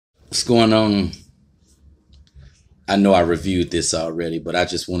What's going on? I know I reviewed this already, but I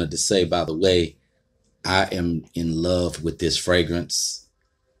just wanted to say, by the way, I am in love with this fragrance.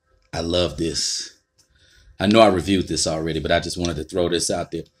 I love this. I know I reviewed this already, but I just wanted to throw this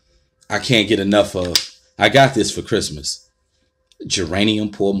out there. I can't get enough of. I got this for Christmas. Geranium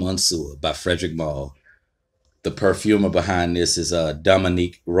Pour Monsieur by Frederic Malle. The perfumer behind this is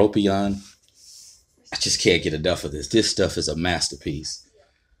Dominique Ropion. I just can't get enough of this. This stuff is a masterpiece.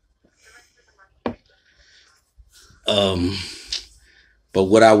 Um, but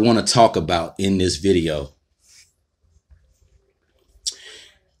what I want to talk about in this video,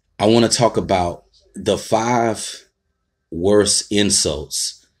 I want to talk about the 5 worst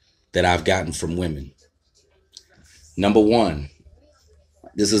insults that I've gotten from women. Number 1,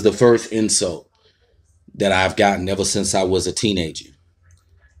 this is the first insult that I've gotten ever since I was a teenager.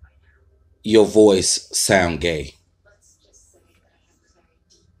 Your voice sound gay.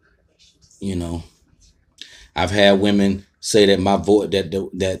 You know, I've had women say that my voice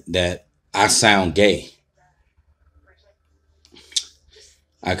that I sound gay.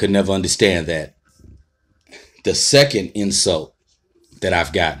 I could never understand that. The second insult that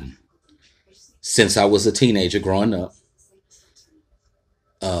I've gotten since I was a teenager growing up,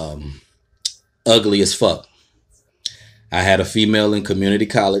 ugly as fuck. I had a female in community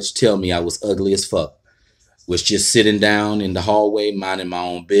college tell me I was ugly as fuck. Was just sitting down in the hallway, minding my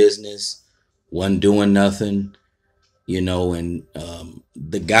own business, wasn't doing nothing, and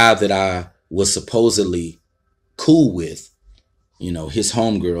the guy that I was supposedly cool with, his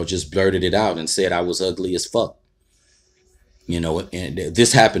homegirl just blurted it out and said I was ugly as fuck. And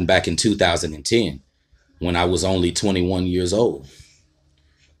this happened back in 2010 when I was only 21 years old.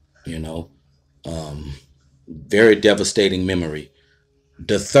 Very devastating memory.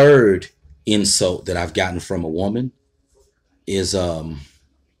 The third insult that I've gotten from a woman is I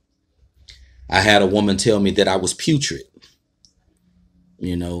had a woman tell me that I was putrid.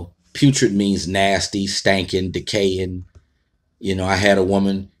 Putrid means nasty, stankin', decaying. I had a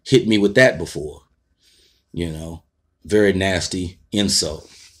woman hit me with that before. Very nasty insult.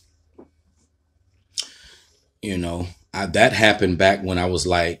 That happened back when I was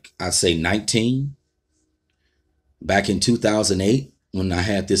like, I'd say 19. Back in 2008, when I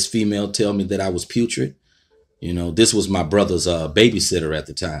had this female tell me that I was putrid. This was my brother's babysitter at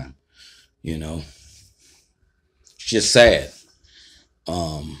the time. It's just sad.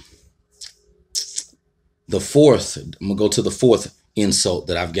 The fourth, I'm gonna go to the fourth insult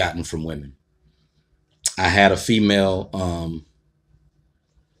that I've gotten from women. I had a female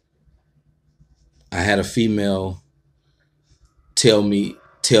tell me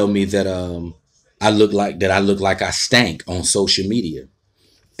that I look like I stank on social media.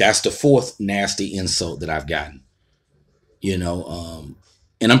 That's the fourth nasty insult that I've gotten.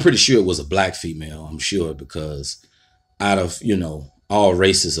 And I'm pretty sure it was a black female. I'm sure, because out of all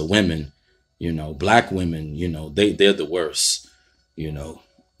races of women, black women, they're the worst.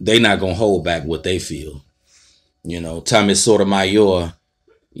 They not gonna hold back what they feel. Tommy Sotomayor,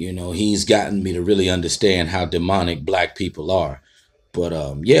 he's gotten me to really understand how demonic black people are.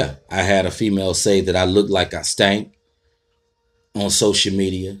 But yeah, I had a female say that I look like I stank on social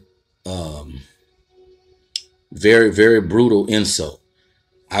media. Very, very brutal insult.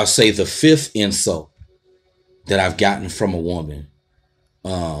 I'll say the fifth insult that I've gotten from a woman.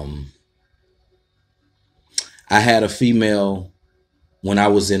 I had a female when I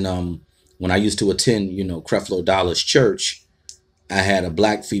was in when I used to attend, Creflo Dollar's church. I had a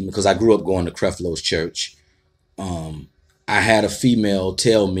black female because I grew up going to Creflo's church. I had a female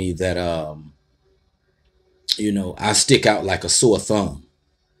tell me that I stick out like a sore thumb.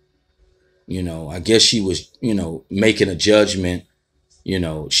 I guess she was, making a judgment.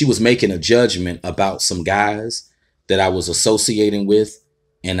 She was making a judgment about some guys that I was associating with.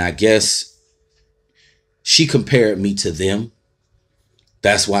 And I guess she compared me to them.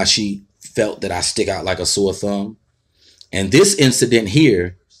 That's why she felt that I stick out like a sore thumb. And this incident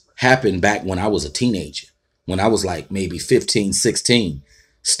here happened back when I was a teenager, when I was like maybe 15, 16,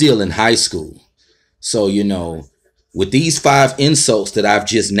 still in high school. So, with these 5 insults that I've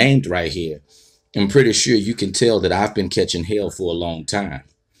just named right here, I'm pretty sure you can tell that I've been catching hell for a long time.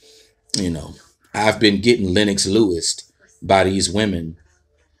 I've been getting Lennox Lewis by these women,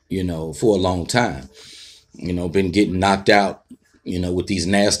 for a long time. Been getting knocked out, with these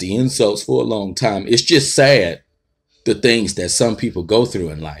nasty insults for a long time. It's just sad, the things that some people go through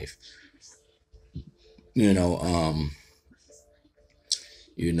in life. I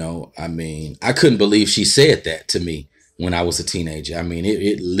mean, I couldn't believe she said that to me when I was a teenager. I mean,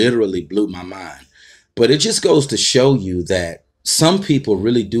 it literally blew my mind. But it just goes to show you that, some people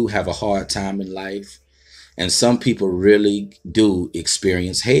really do have a hard time in life, and some people really do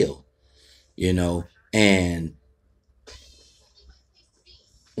experience hell, you know. And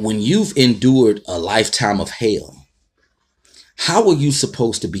when you've endured a lifetime of hell, how are you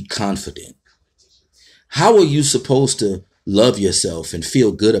supposed to be confident? How are you supposed to love yourself and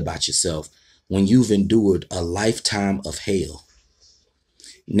feel good about yourself when you've endured a lifetime of hell?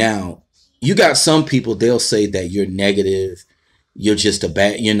 Now, you got some people, they'll say that you're negative, you're just a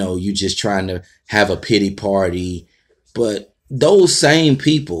bad, you're just trying to have a pity party. But those same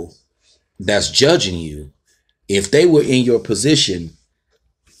people that's judging you, if they were in your position,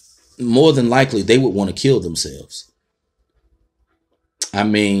 more than likely they would want to kill themselves. I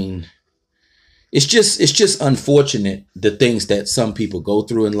mean, it's just unfortunate the things that some people go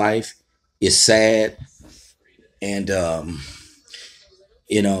through in life. Is sad. And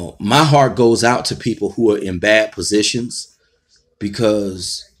my heart goes out to people who are in bad positions,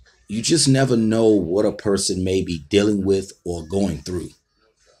 because you just never know what a person may be dealing with or going through.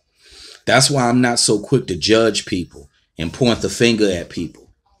 That's why I'm not so quick to judge people and point the finger at people,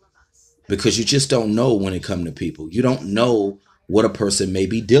 because you just don't know when it comes to people. You don't know what a person may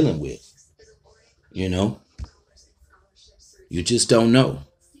be dealing with. You know, you just don't know.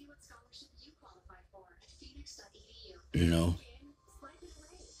 You know,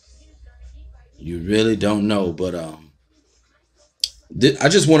 you really don't know. But I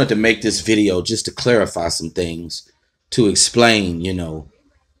just wanted to make this video just to clarify some things, to explain,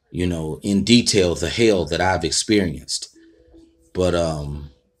 in detail the hell that I've experienced. But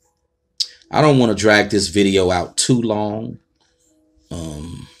I don't want to drag this video out too long.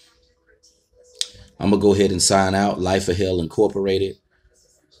 I'm gonna go ahead and sign out. Life of Hell Incorporated.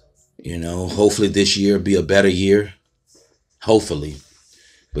 Hopefully this year be a better year. Hopefully,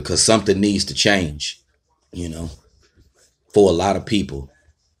 because something needs to change, you know, for a lot of people,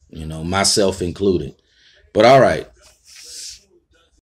 myself included. But all right.